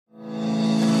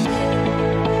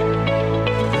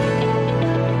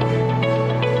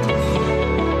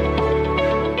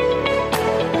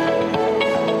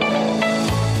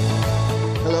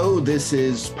This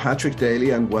is Patrick Daly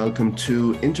and welcome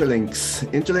to Interlinks.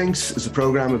 Interlinks is a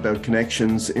program about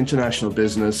connections, international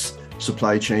business,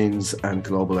 supply chains and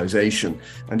globalization,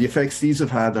 and the effects these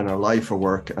have had on our life, our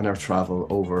work and our travel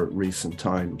over recent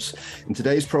times. In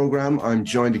today's program, I'm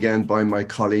joined again by my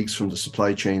colleagues from the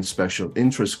Supply Chain Special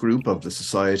Interest Group of the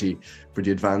Society for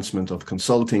the Advancement of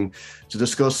Consulting to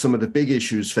discuss some of the big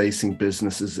issues facing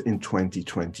businesses in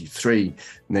 2023,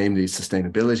 namely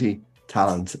sustainability,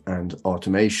 talent and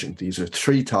automation. These are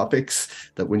three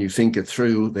topics that when you think it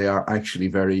through, they are actually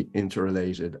very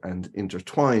interrelated and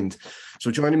intertwined. So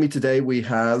joining me today, we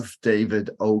have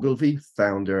David Ogilvie,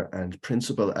 founder and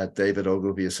principal at David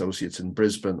Ogilvie Associates in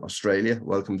Brisbane, Australia.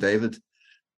 Welcome, David.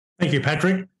 Thank you,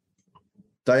 Patrick.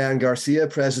 Diane Garcia,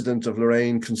 president of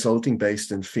Lorraine Consulting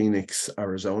based in Phoenix,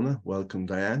 Arizona. Welcome,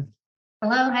 Diane.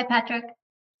 Hello. Hi, Patrick.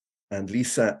 And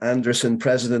Lisa Anderson,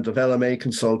 president of LMA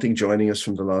Consulting, joining us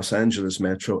from the Los Angeles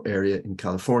metro area in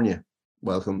California.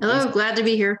 Welcome. Hello, glad to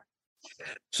be here.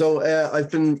 So I've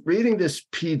been reading this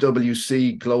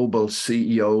PwC Global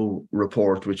CEO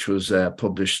report, which was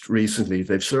published recently.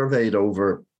 They've surveyed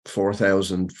over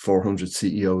 4,400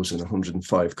 CEOs in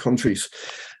 105 countries.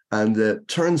 And it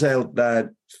turns out that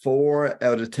 4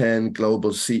 out of 10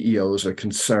 global CEOs are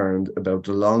concerned about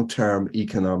the long-term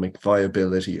economic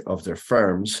viability of their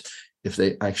firms if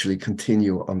they actually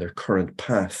continue on their current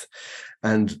path.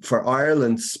 And for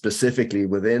Ireland specifically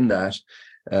within that,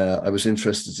 I was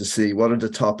interested to see what are the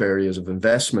top areas of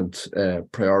investment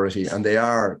priority, and they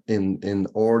are in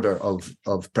order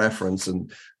of preference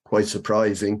and quite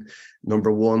surprising.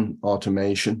 Number 1,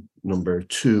 automation. Number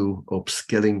 2,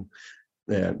 upskilling.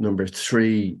 Number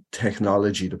 3,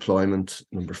 technology deployment.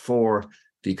 Number 4,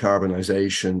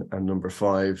 decarbonization. And number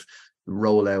 5,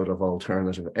 rollout of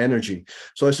alternative energy.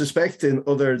 So I suspect in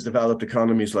other developed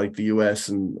economies like the US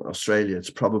and Australia,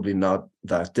 it's probably not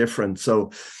that different.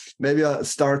 So maybe I'll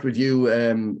start with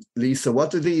you, Lisa.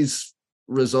 What do these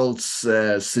results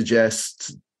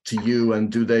suggest to you,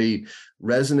 and do they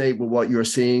resonate with what you're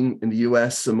seeing in the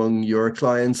US among your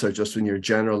clients, or just in your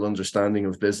general understanding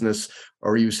of business,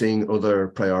 or are you seeing other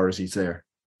priorities there?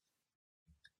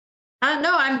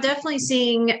 No, I'm definitely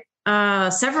seeing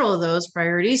several of those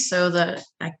priorities. So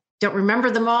I don't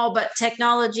remember them all, but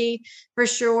technology for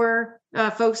sure.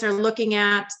 Folks are looking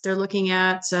at. They're looking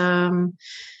at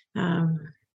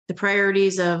the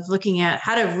priorities of looking at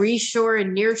how to reshore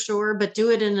and nearshore, but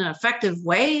do it in an effective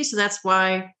way. So that's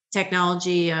why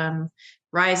technology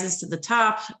rises to the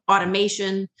top,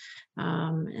 automation,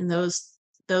 and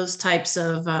those types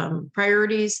of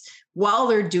priorities. While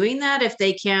they're doing that, if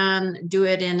they can do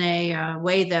it in a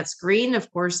way that's green, of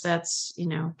course, that's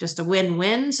just a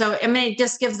win-win. So I mean, it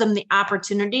just gives them the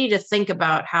opportunity to think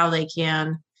about how they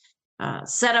can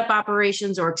set up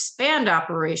operations or expand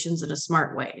operations in a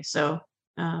smart way. So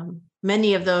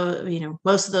many of those,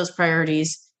 most of those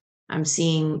priorities I'm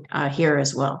seeing here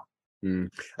as well.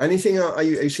 Anything? Are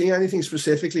you seeing anything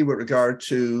specifically with regard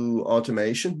to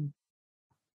automation?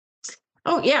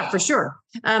 Oh yeah, for sure.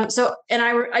 So, and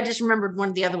I just remembered one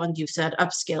of the other ones you said,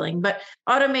 upskilling, but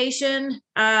automation.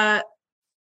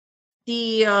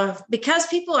 Because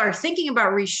people are thinking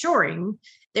about reshoring,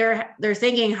 they're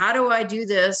thinking, how do I do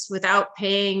this without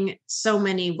paying so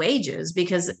many wages?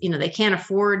 Because they can't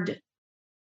afford,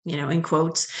 in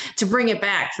quotes, to bring it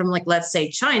back from, like, let's say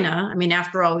China. I mean,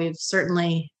 after all, we've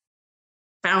certainly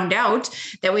found out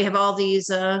that we have all these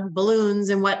balloons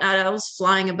and whatnot else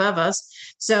flying above us.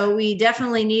 So we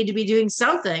definitely need to be doing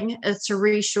something to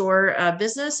reshore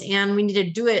business, and we need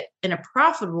to do it in a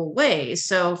profitable way.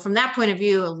 So from that point of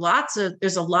view,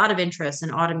 there's a lot of interest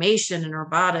in automation and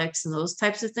robotics and those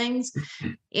types of things.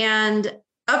 And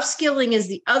upskilling is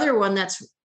the other one that's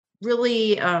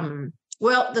really,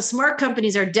 the smart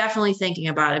companies are definitely thinking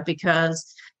about it,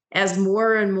 because as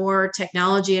more and more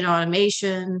technology and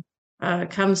automation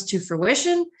comes to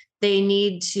fruition, they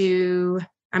need to,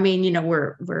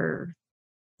 we're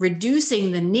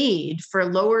reducing the need for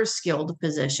lower skilled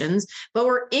positions, but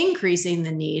we're increasing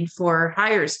the need for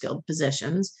higher skilled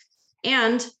positions.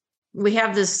 And we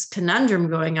have this conundrum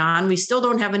going on. We still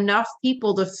don't have enough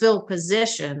people to fill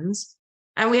positions,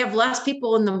 and we have less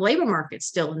people in the labor market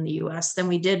still in the US than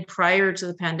we did prior to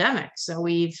the pandemic. So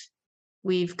we've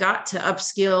got to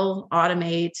upskill,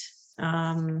 automate,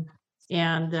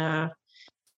 and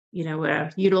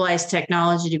utilize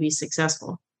technology to be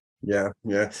successful. Yeah.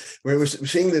 We're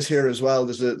seeing this here as well.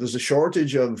 There's a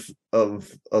shortage of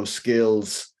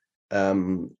skills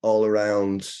all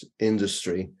around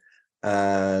industry,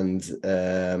 and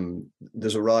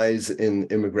there's a rise in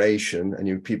immigration, and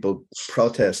you have people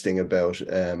protesting about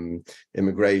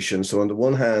immigration. So on the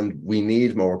one hand, we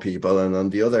need more people, and on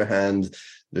the other hand,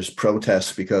 there's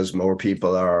protests because more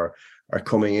people are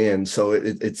coming in. So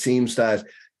it seems that,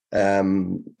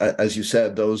 as you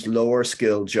said, those lower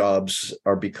skilled jobs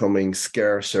are becoming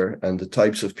scarcer, and the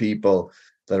types of people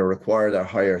that are required are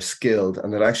higher skilled.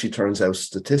 And it actually turns out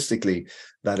statistically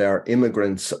that our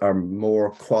immigrants are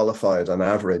more qualified on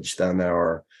average than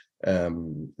our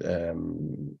the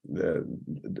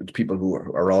people who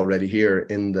are already here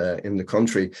in the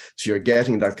country. So you're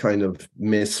getting that kind of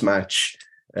mismatch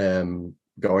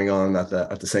going on at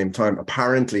the same time,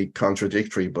 apparently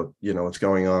contradictory, but it's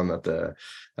going on at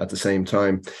the same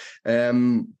time.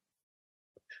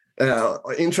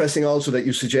 Interesting also that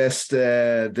you suggest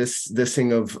this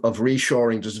thing of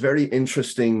reshoring. There's a very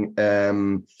interesting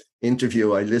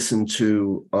interview I listened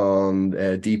to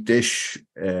on Deep Dish,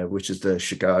 which is the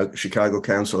Chicago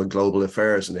Council on Global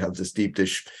Affairs, and they have this Deep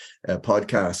Dish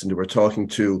podcast, and they were talking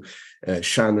to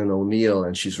Shannon O'Neill,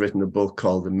 and she's written a book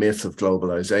called The Myth of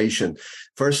Globalization.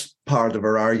 First part of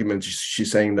her argument,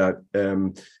 she's saying that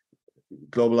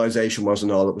globalization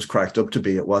wasn't all it was cracked up to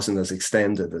be. It wasn't as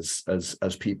extended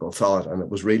as people thought, and it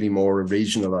was really more a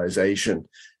regionalization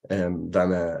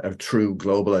than a true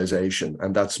globalization,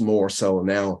 and that's more so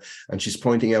now. And she's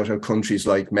pointing out how countries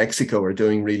like Mexico are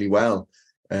doing really well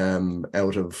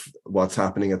out of what's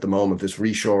happening at the moment, this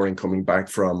reshoring coming back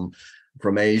from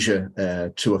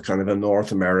Asia to a kind of a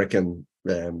North American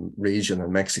region,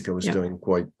 and Mexico is doing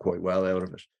quite well out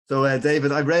of it. So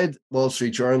David, I read Wall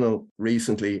Street Journal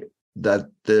recently that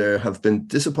there have been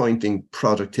disappointing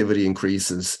productivity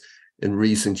increases in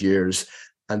recent years,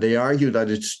 and they argue that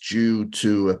it's due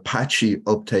to a patchy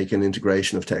uptake and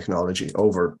integration of technology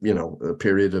over a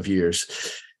period of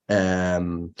years.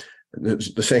 The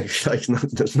saying,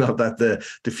 it's not that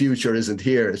the future isn't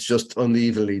here; it's just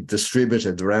unevenly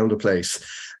distributed around the place.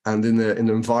 And in an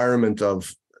environment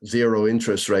of zero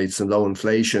interest rates and low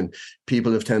inflation,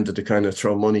 people have tended to kind of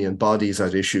throw money and bodies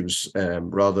at issues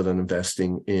rather than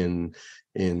investing in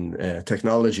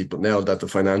technology. But now that the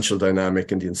financial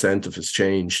dynamic and the incentive has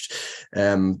changed,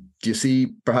 do you see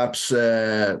perhaps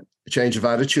a change of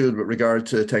attitude with regard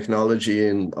to technology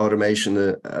and automation,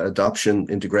 adoption,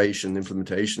 integration,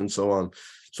 implementation, and so on?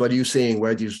 So what are you seeing?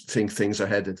 Where do you think things are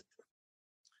headed?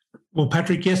 Well,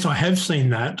 Patrick, yes, I have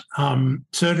seen that.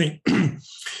 Certainly,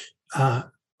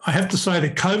 I have to say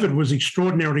that COVID was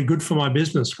extraordinarily good for my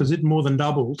business because it more than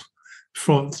doubled.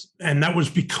 And that was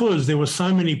because there were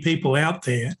so many people out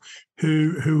there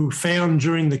who found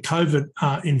during the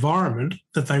COVID environment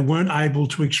that they weren't able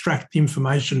to extract the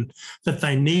information that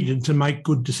they needed to make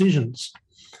good decisions.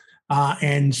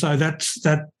 And so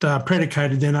that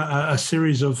predicated then a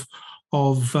series of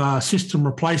system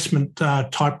replacement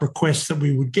type requests that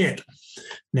we would get.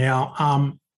 Now,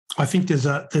 I think there's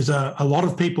a lot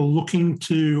of people looking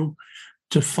to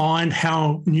find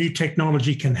how new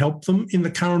technology can help them in the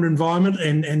current environment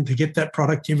and to get that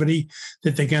productivity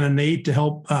that they're going to need to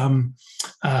help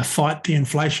fight the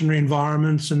inflationary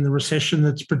environments and the recession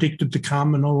that's predicted to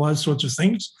come and all those sorts of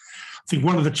things. I think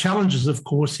one of the challenges, of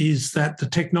course, is that the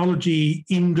technology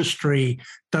industry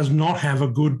does not have a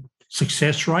good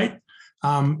success rate.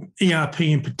 ERP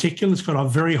in particular has got a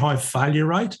very high failure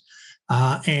rate,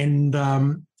 that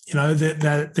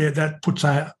puts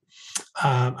a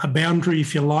boundary,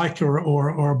 if you like,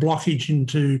 or a blockage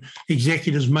into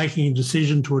executives making a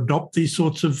decision to adopt these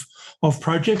sorts of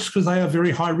projects because they are very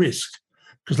high risk.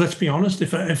 Because let's be honest,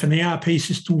 if an ERP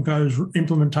system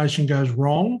implementation goes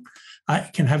wrong,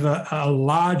 it can have a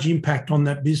large impact on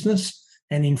that business,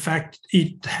 and in fact,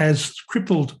 it has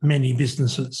crippled many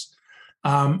businesses.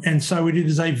 And so it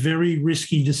is a very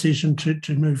risky decision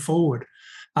to move forward.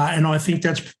 And I think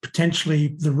that's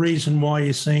potentially the reason why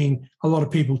you're seeing a lot of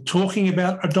people talking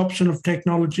about adoption of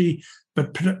technology,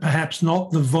 but perhaps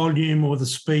not the volume or the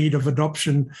speed of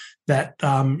adoption that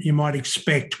you might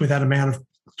expect with that amount of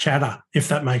chatter, if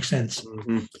that makes sense.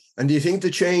 Mm-hmm. And do you think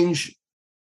the change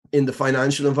in the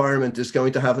financial environment is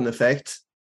going to have an effect?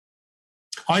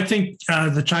 I think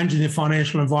the change in the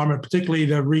financial environment, particularly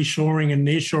the reshoring and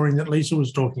nearshoring that Lisa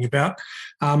was talking about,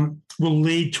 will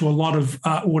lead to a lot of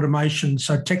automation.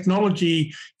 So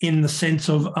technology in the sense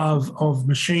of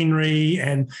machinery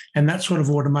and that sort of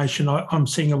automation, I'm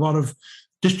seeing a lot of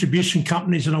distribution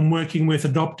companies that I'm working with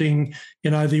adopting,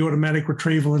 the automatic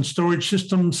retrieval and storage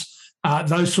systems,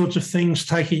 those sorts of things,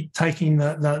 taking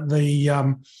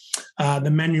the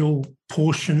manual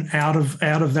portion out of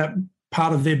that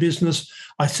part of their business.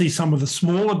 I see some of the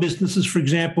smaller businesses, for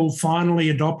example, finally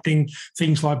adopting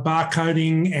things like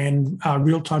barcoding and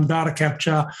real-time data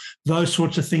capture, those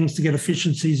sorts of things to get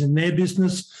efficiencies in their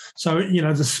business. So,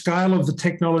 the scale of the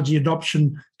technology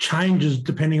adoption changes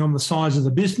depending on the size of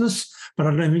the business, but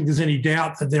I don't think there's any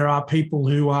doubt that there are people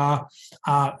who are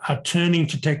turning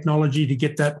to technology to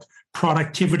get that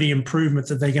productivity improvement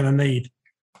that they're going to need.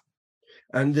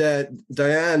 And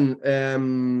Diane,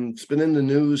 it's been in the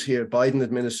news here. Biden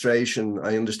administration,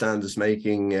 I understand, is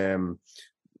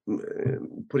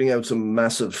putting out some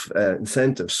massive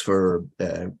incentives for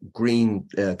green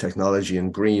technology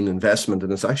and green investment,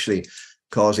 and it's actually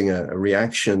causing a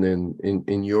reaction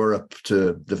in Europe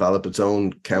to develop its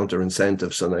own counter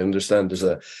incentives. And I understand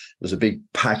there's a big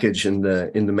package in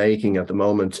the making at the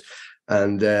moment.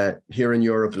 And here in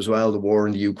Europe as well, the war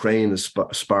in the Ukraine has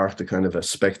sparked a kind of a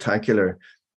spectacular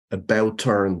about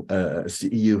turn as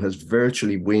the EU has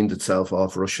virtually weaned itself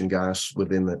off Russian gas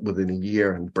within a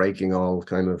year and breaking all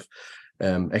kind of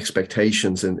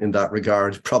expectations in that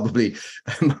regard. Probably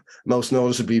most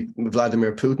noticeably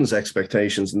Vladimir Putin's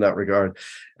expectations in that regard.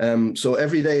 So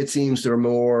every day it seems there are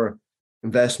more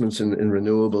investments in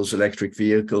renewables, electric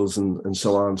vehicles, and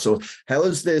so on. So how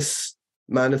is this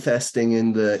manifesting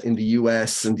in the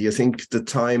US, and do you think the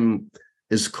time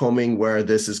is coming where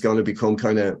this is going to become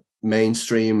kind of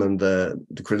mainstream and the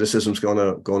criticism's going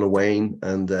to wane,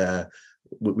 and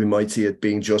we might see it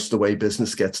being just the way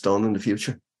business gets done in the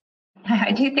future?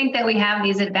 I do think that we have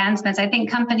these advancements. I think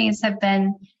companies have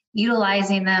been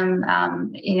utilizing them,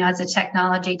 as the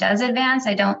technology does advance.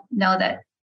 I don't know that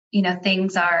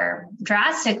things are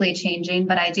drastically changing,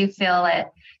 but I do feel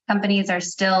that companies are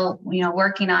still,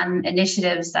 working on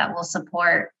initiatives that will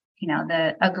support,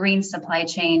 a green supply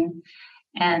chain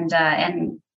and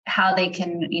how they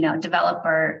can, develop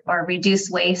or reduce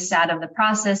waste out of the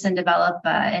process and develop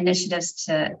initiatives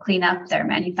to clean up their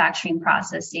manufacturing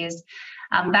processes.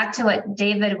 Back to what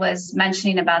David was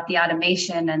mentioning about the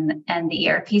automation and the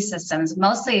ERP systems,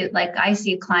 mostly like I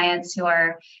see clients who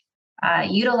are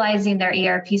utilizing their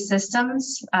ERP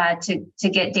systems to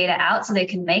get data out so they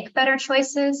can make better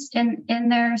choices in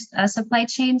their supply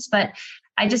chains. But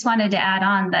I just wanted to add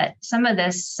on that some of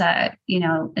this,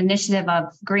 initiative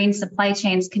of green supply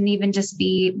chains can even just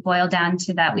be boiled down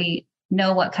to that we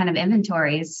know what kind of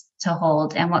inventories to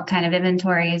hold and what kind of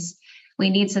inventories we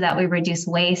need so that we reduce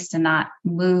waste and not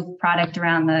move product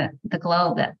around the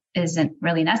globe that isn't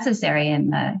really necessary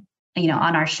in the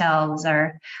on our shelves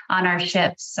or on our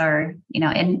ships or,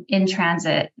 in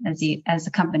transit as the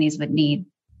companies would need.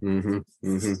 Mm-hmm,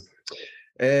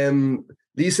 mm-hmm.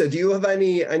 Lisa, do you have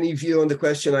any view on the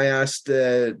question I asked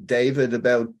David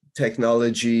about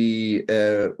technology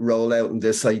rollout and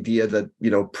this idea that,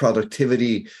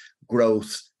 productivity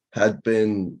growth had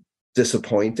been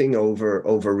disappointing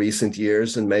over recent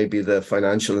years, and maybe the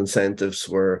financial incentives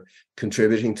were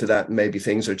contributing to that, and maybe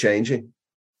things are changing?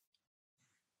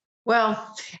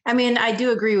 Well, I mean, I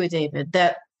do agree with David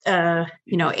that,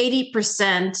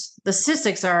 80%, the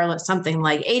statistics are something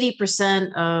like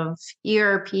 80% of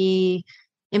ERP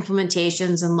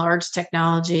implementations and large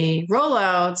technology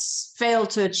rollouts fail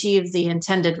to achieve the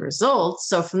intended results.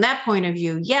 So from that point of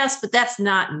view, yes, but that's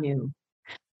not new.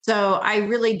 So I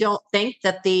really don't think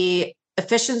that the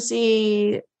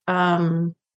efficiency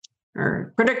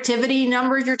or productivity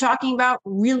numbers you're talking about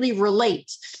really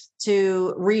relate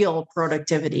to real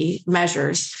productivity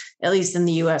measures, at least in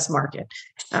the US market.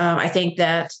 I think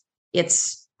that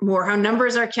it's more how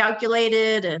numbers are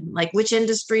calculated and like which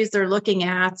industries they're looking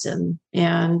at. And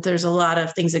there's a lot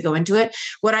of things that go into it.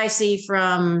 What I see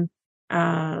from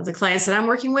the clients that I'm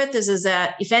working with is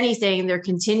that, if anything, they're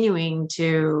continuing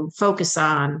to focus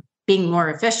on being more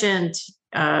efficient,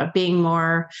 being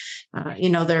more,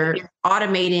 they're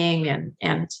automating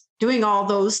and doing all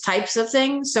those types of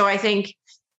things. So I think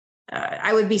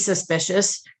I would be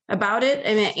suspicious about it.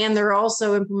 And they're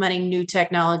also implementing new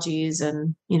technologies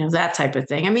and, that type of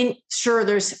thing. I mean, sure,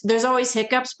 there's always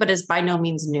hiccups, but it's by no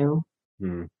means new.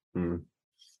 Mm-hmm.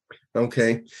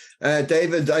 Okay.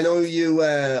 David, I know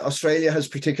Australia has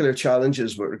particular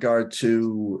challenges with regard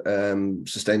to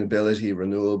sustainability,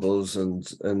 renewables, and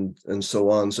so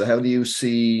on. So how do you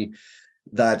see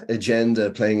that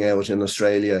agenda playing out in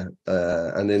Australia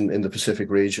and in the Pacific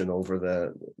region over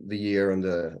the year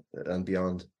and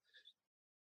beyond?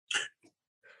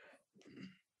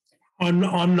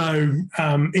 I'm no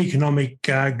economic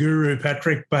guru,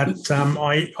 Patrick, but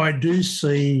I do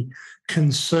see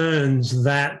concerns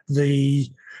that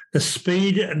the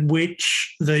speed at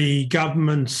which the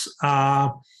governments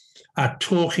are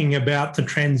talking about the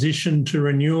transition to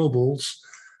renewables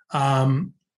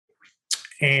and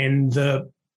the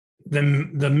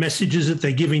the messages that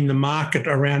they're giving the market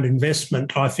around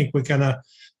investment, I think we're going to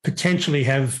potentially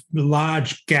have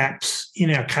large gaps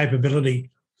in our capability.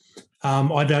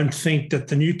 I don't think that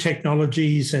the new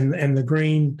technologies and the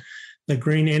green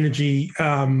energy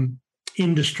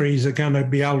industries are going to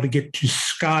be able to get to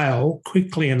scale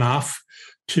quickly enough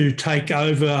to take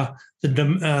over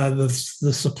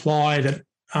the supply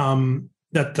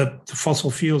that the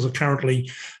fossil fuels are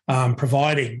currently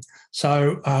providing.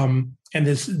 So, and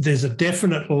there's a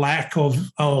definite lack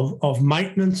of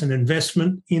maintenance and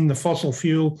investment in the fossil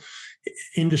fuel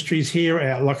industries here.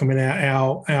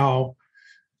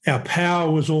 Our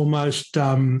power was almost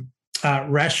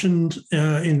rationed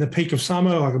in the peak of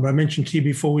summer. Like I mentioned to you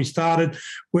before we started,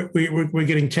 we're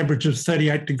getting temperatures of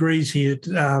 38 degrees here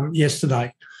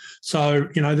yesterday. So,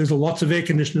 there's lots of air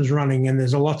conditioners running, and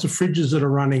there's lots of fridges that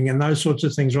are running, and those sorts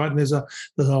of things, right? And there's a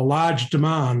large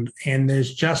demand, and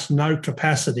there's just no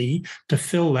capacity to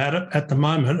fill that at the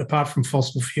moment, apart from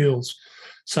fossil fuels.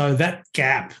 So that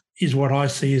gap is what I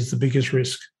see as the biggest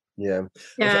risk. Yeah.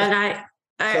 Yeah, and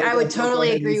I would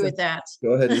totally agree with that.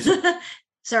 Go ahead, Lisa.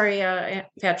 Sorry,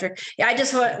 Patrick. Yeah, I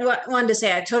just wanted to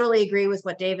say I totally agree with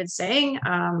what David's saying.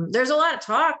 There's a lot of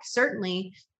talk,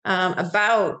 certainly,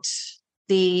 about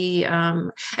really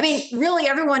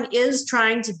everyone is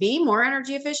trying to be more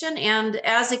energy efficient, and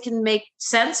as it can make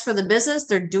sense for the business,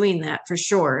 they're doing that for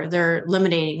sure. They're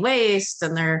eliminating waste,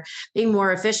 and they're being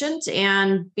more efficient,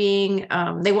 and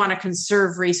they want to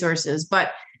conserve resources.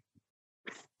 But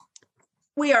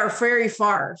we are very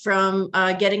far from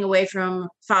getting away from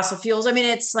fossil fuels. I mean,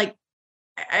 it's like,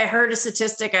 I heard a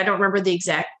statistic, I don't remember the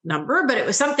exact number, but it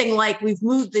was something like we've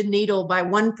moved the needle by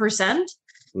 1%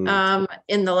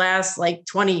 in the last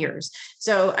 20 years.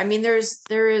 So, I mean, there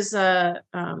is a,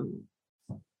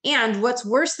 and what's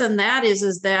worse than that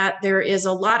is that there is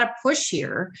a lot of push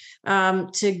here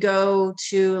to go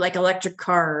to electric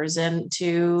cars and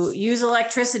to use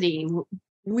electricity.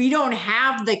 We don't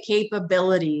have the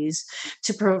capabilities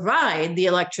to provide the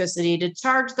electricity to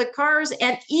charge the cars,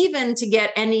 and even to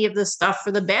get any of the stuff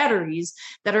for the batteries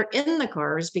that are in the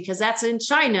cars, because that's in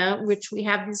China, which we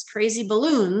have these crazy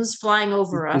balloons flying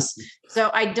over us. So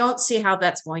I don't see how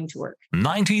that's going to work.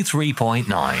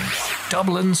 93.9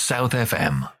 Dublin South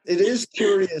FM. It is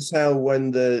curious how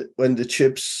when the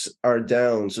chips are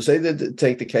down, so say that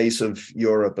take the case of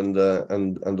Europe and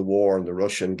the war and the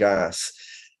Russian gas.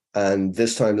 And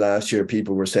this time last year,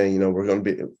 people were saying, we're going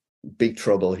to be in big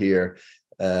trouble here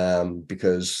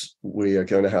because we are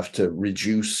going to have to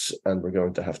reduce, and we're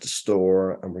going to have to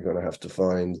store, and we're going to have to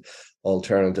find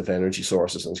alternative energy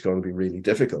sources, and it's going to be really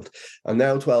difficult. And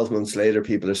now, 12 months later,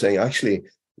 people are saying, actually,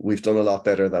 we've done a lot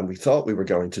better than we thought we were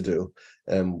going to do.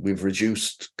 We've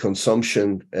reduced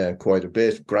consumption quite a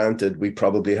bit. Granted, we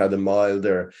probably had a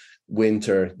milder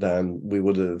winter than we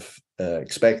would have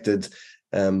expected.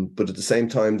 But at the same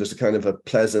time, there's a kind of a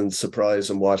pleasant surprise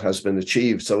in what has been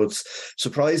achieved. So it's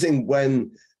surprising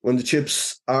when the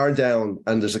chips are down,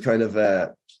 and there's a kind of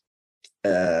an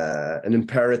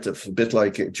imperative, a bit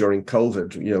like during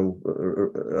COVID.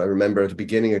 I remember at the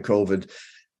beginning of COVID,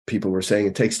 people were saying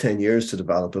it takes 10 years to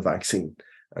develop a vaccine,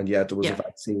 and yet there was a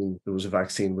vaccine. There was a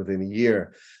vaccine within a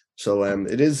year. So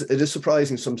it is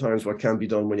surprising sometimes what can be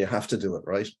done when you have to do it,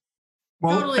 right?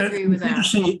 Well, totally agree with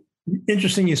that.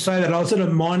 Interesting you say that. I was at a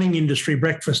mining industry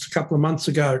breakfast a couple of months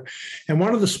ago, and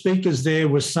one of the speakers there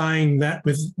was saying that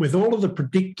with all of the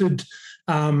predicted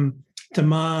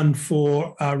demand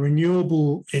for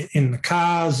renewable in the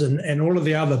cars and all of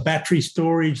the other battery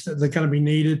storage that they're going to be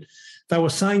needed, they were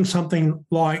saying something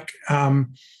like the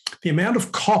amount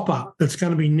of copper that's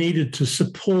going to be needed to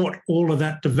support all of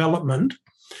that development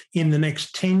in the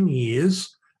next 10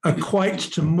 years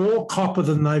equates to more copper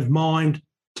than they've mined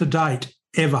to date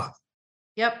ever.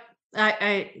 Yep.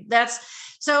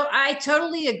 So I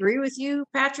totally agree with you,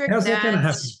 Patrick. How's that going to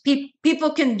happen?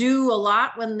 People can do a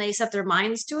lot when they set their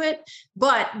minds to it,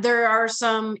 but there are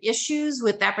some issues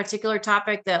with that particular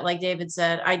topic that, like David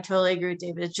said, I totally agree with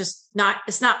David. It's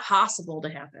not possible to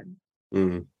happen.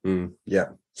 Yeah.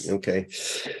 Okay.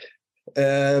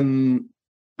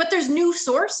 But there's new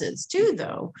sources too,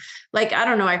 though. I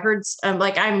don't know. I heard,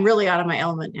 I'm really out of my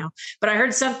element now, but I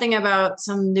heard something about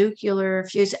some nuclear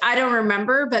fuse. I don't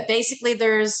remember, but basically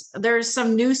there's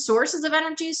some new sources of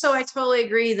energy. So I totally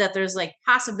agree that there's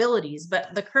possibilities,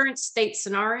 but the current state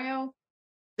scenario,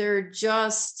 there's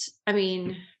just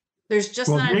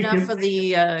not enough of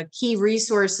the key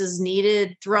resources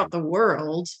needed throughout the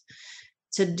world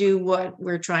to do what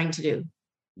we're trying to do.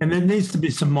 And there needs to be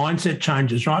some mindset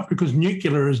changes, right? Because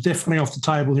nuclear is definitely off the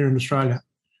table here in Australia.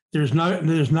 There's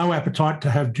no appetite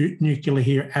to have nuclear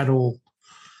here at all.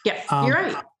 Yeah, you're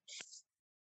right.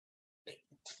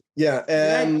 Yeah.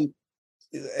 And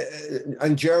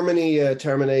Germany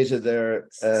terminated their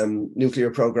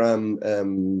nuclear program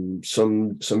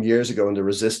some years ago, and they're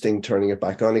resisting turning it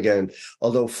back on again.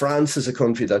 Although France is a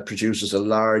country that produces a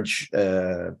large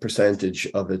percentage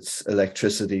of its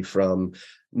electricity from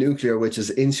nuclear, which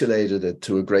has insulated it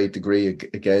to a great degree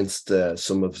against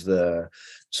some of the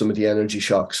energy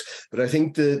shocks. But I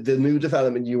think the new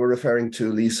development you were referring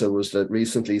to, Lisa, was that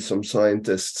recently some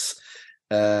scientists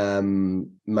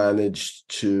managed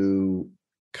to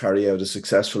carry out a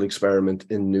successful experiment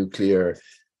in nuclear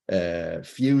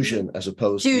fusion as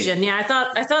opposed fusion. To, yeah, I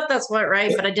thought that's what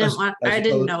right, but I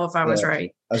didn't know if I was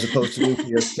right. As opposed to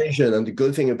nuclear fission. And the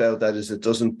good thing about that is it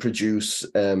doesn't produce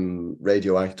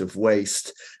radioactive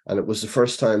waste. And it was the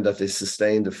first time that they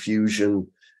sustained a fusion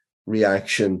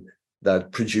reaction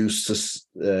that produced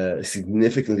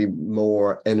significantly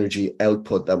more energy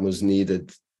output than was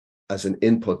needed as an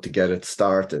input to get it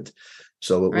started.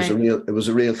 So it was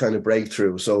a real kind of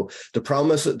breakthrough. So the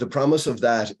promise of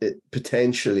that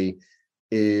potentially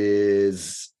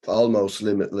is almost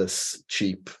limitless,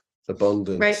 cheap,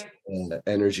 abundant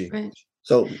energy. Right.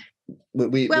 So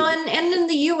and in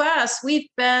the US, we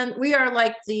are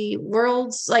like the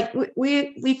world's, like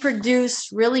we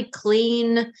produce really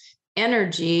clean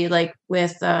energy, like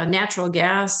with natural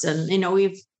gas, and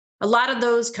we've a lot of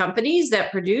those companies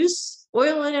that produce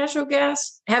oil and natural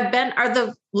gas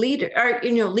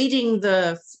leading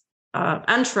the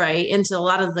entree into a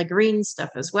lot of the green stuff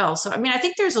as well. So I mean, I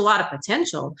think there's a lot of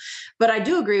potential, but I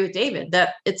do agree with David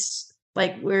that it's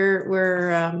like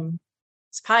we're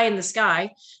it's pie in the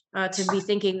sky to be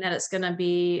thinking that it's going to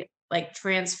be like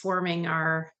transforming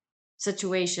our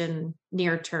situation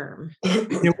near term. Well,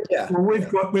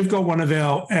 we've got one of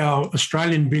our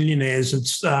Australian billionaires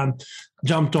that's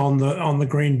jumped on the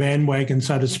green bandwagon,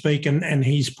 so to speak, and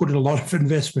he's put a lot of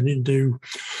investment into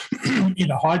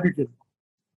hydrogen.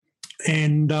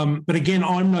 And but again,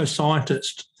 I'm no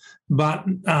scientist, but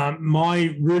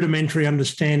my rudimentary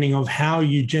understanding of how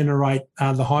you generate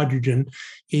the hydrogen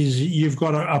is you've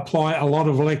got to apply a lot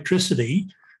of electricity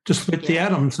to split the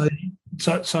atom. So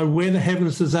where the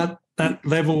heavens does that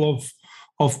level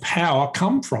of power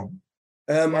come from?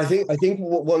 I think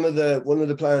one of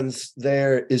the plans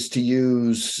there is to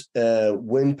use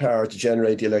wind power to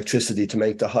generate the electricity to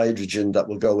make the hydrogen that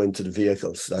will go into the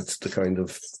vehicles. That's the kind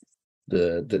of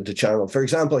the channel. For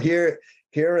example, here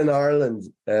in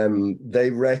Ireland,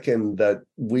 they reckon that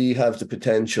we have the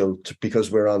potential to, because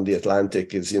we're on the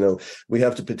Atlantic, we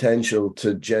have the potential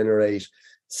to generate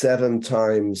 7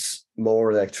 times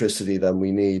more electricity than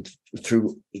we need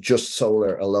through just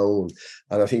solar alone.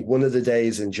 And I think one of the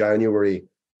days in January,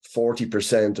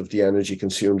 40% of the energy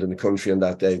consumed in the country on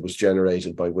that day was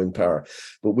generated by wind power.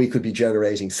 But we could be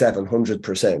generating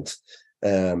 700%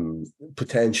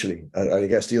 potentially. And I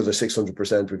guess the other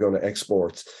 600% we're going to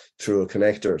export through a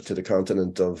connector to the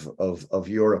continent of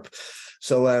Europe.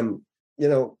 So,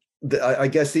 I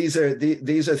guess these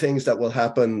are things that will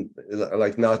happen,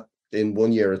 like not in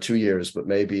 1 year or 2 years, but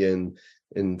maybe in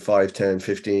 5, 10,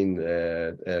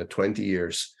 15, 20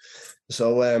 years.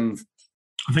 So I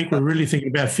think we're really thinking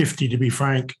about 50, to be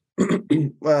frank.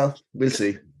 Well, we'll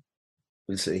see.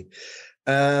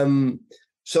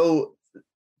 So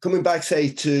coming back, say,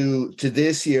 to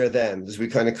this year then, as we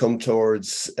kind of come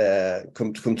towards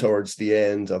the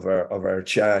end of our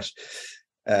chat,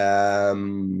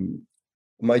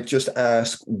 might just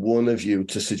ask one of you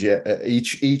to suggest,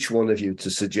 each one of you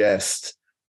to suggest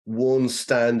one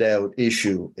standout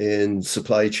issue in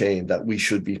supply chain that we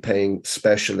should be paying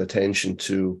special attention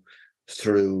to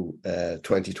through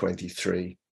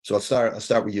 2023. So I'll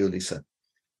start with you, Lisa.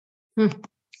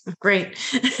 Great.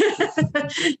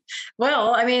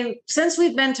 Well, I mean, since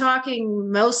we've been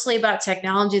talking mostly about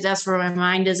technology, that's where my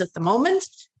mind is at the moment.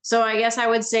 So I guess I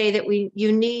would say that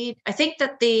I think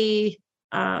that the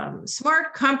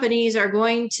smart companies are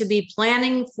going to be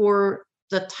planning for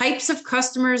the types of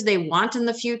customers they want in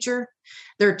the future,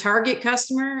 their target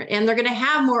customer, and they're going to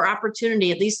have more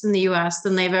opportunity, at least in the US,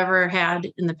 than they've ever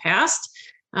had in the past,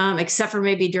 except for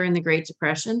maybe during the Great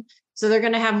Depression. So they're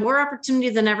going to have more opportunity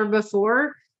than ever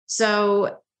before.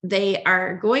 So they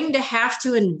are going to have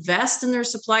to invest in their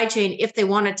supply chain if they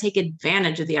want to take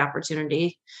advantage of the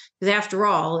opportunity. Because after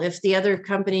all, if the other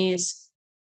companies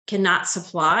cannot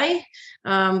supply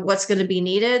what's going to be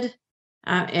needed,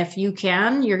 if you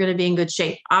can, you're going to be in good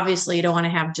shape. Obviously, you don't want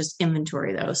to have just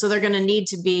inventory, though. So they're going to need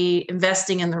to be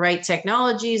investing in the right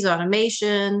technologies,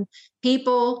 automation,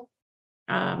 people.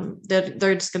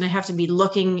 They're just going to have to be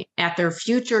looking at their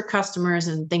future customers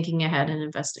and thinking ahead and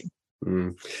investing.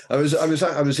 I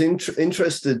was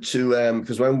interested to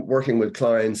because when working with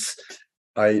clients,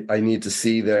 I need to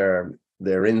see their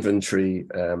inventory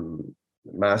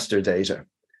master data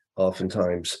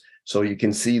oftentimes, so you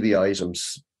can see the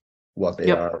items, what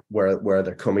they are, where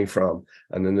they're coming from.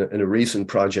 And in a recent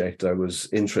project, I was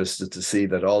interested to see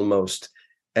that almost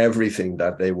everything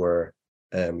that they were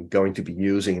going to be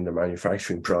using in the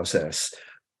manufacturing process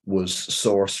was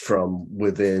sourced from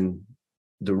within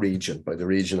the region. By the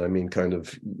region, I mean kind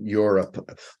of Europe.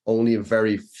 Only a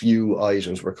very few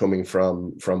items were coming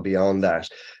from beyond that.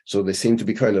 So they seem to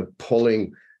be kind of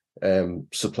pulling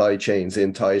supply chains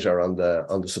in tighter on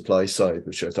the supply side,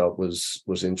 which I thought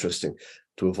was interesting,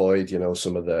 to avoid,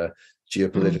 some of the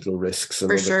geopolitical risks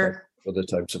and other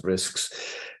types of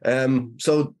risks.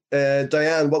 So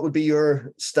Diane, what would be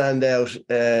your standout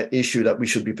issue that we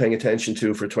should be paying attention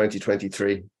to for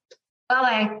 2023? Well,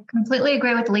 I completely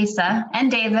agree with Lisa and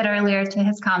David earlier to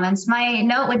his comments. My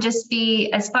note would just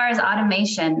be, as far as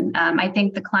automation, I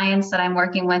think the clients that I'm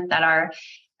working with that are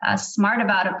smart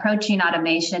about approaching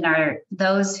automation are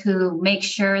those who make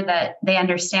sure that they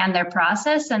understand their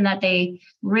process and that they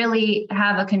really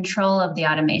have a control of the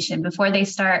automation before they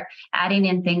start adding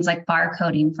in things like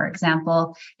barcoding, for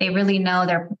example. They really know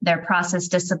their process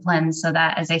disciplines, so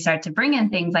that as they start to bring in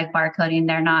things like barcoding,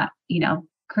 they're not,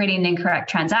 creating incorrect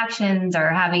transactions or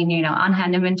having,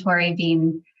 on-hand inventory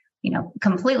being,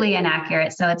 completely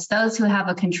inaccurate. So it's those who have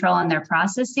a control on their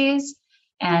processes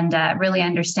and really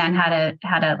understand how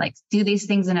to like do these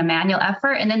things in a manual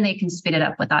effort, and then they can speed it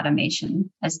up with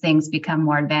automation as things become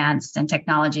more advanced and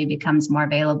technology becomes more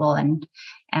available and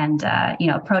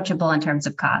approachable in terms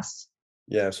of costs.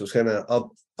 Yeah, so it's kind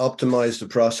of optimize the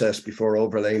process before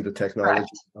overlaying the technology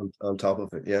on top of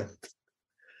it. Yeah.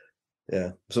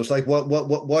 Yeah. So it's like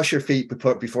wash your feet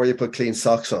before you put clean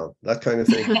socks on, that kind of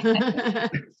thing.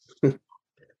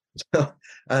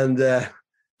 And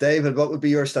David, what would be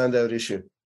your standout issue?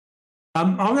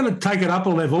 I'm going to take it up a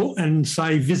level and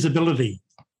say visibility.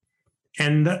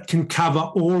 And that can cover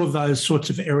all of those sorts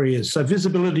of areas. So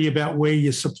visibility about where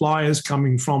your supply is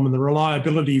coming from and the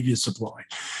reliability of your supply.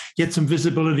 Get some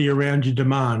visibility around your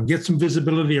demand. Get some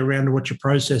visibility around what your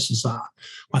processes are.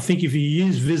 I think if you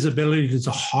use visibility as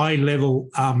a high-level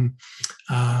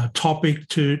topic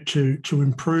to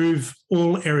improve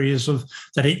all areas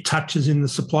that it touches in the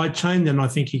supply chain, then I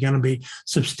think you're going to be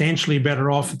substantially better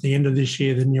off at the end of this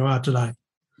year than you are today.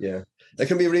 Yeah. It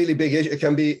can be a really big issue. It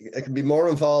can be more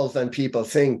involved than people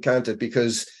think, can't it?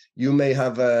 Because you may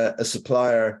have a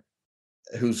supplier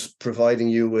who's providing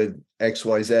you with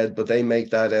XYZ, but they make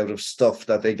that out of stuff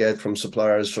that they get from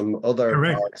suppliers from other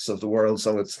parts of the world.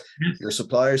 So it's your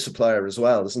supplier as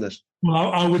well, isn't it?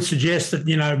 Well, I would suggest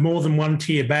that, more than one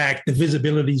tier back, the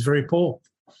visibility is very poor.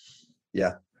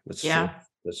 Yeah, that's true.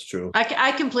 That's true.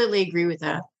 I completely agree with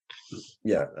that.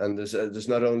 Yeah, and there's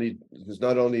not only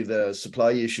the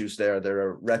supply issues there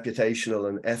are reputational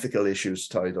and ethical issues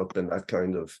tied up in that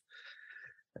kind of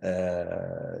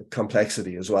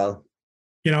complexity as well.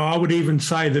 I would even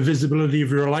say the visibility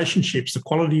of your relationships, the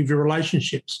quality of your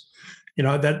relationships.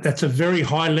 That's a very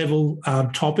high level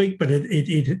topic, but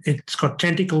it's got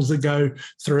tentacles that go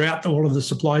throughout all of the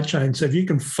supply chain. So if you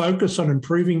can focus on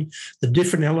improving the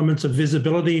different elements of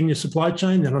visibility in your supply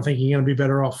chain, then I think you're going to be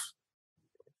better off.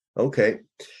 Okay,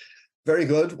 very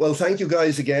good. Well, thank you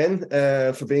guys again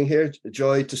for being here. A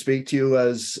joy to speak to you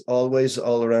as always,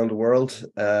 all around the world,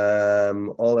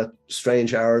 all at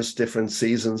strange hours, different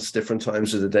seasons, different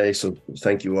times of the day. So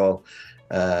thank you all.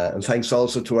 And thanks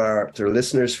also to our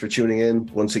listeners for tuning in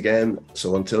once again.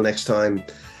 So until next time,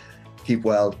 keep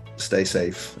well, stay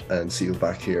safe, and see you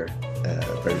back here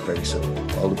very, very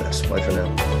soon. All the best. Bye for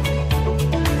now.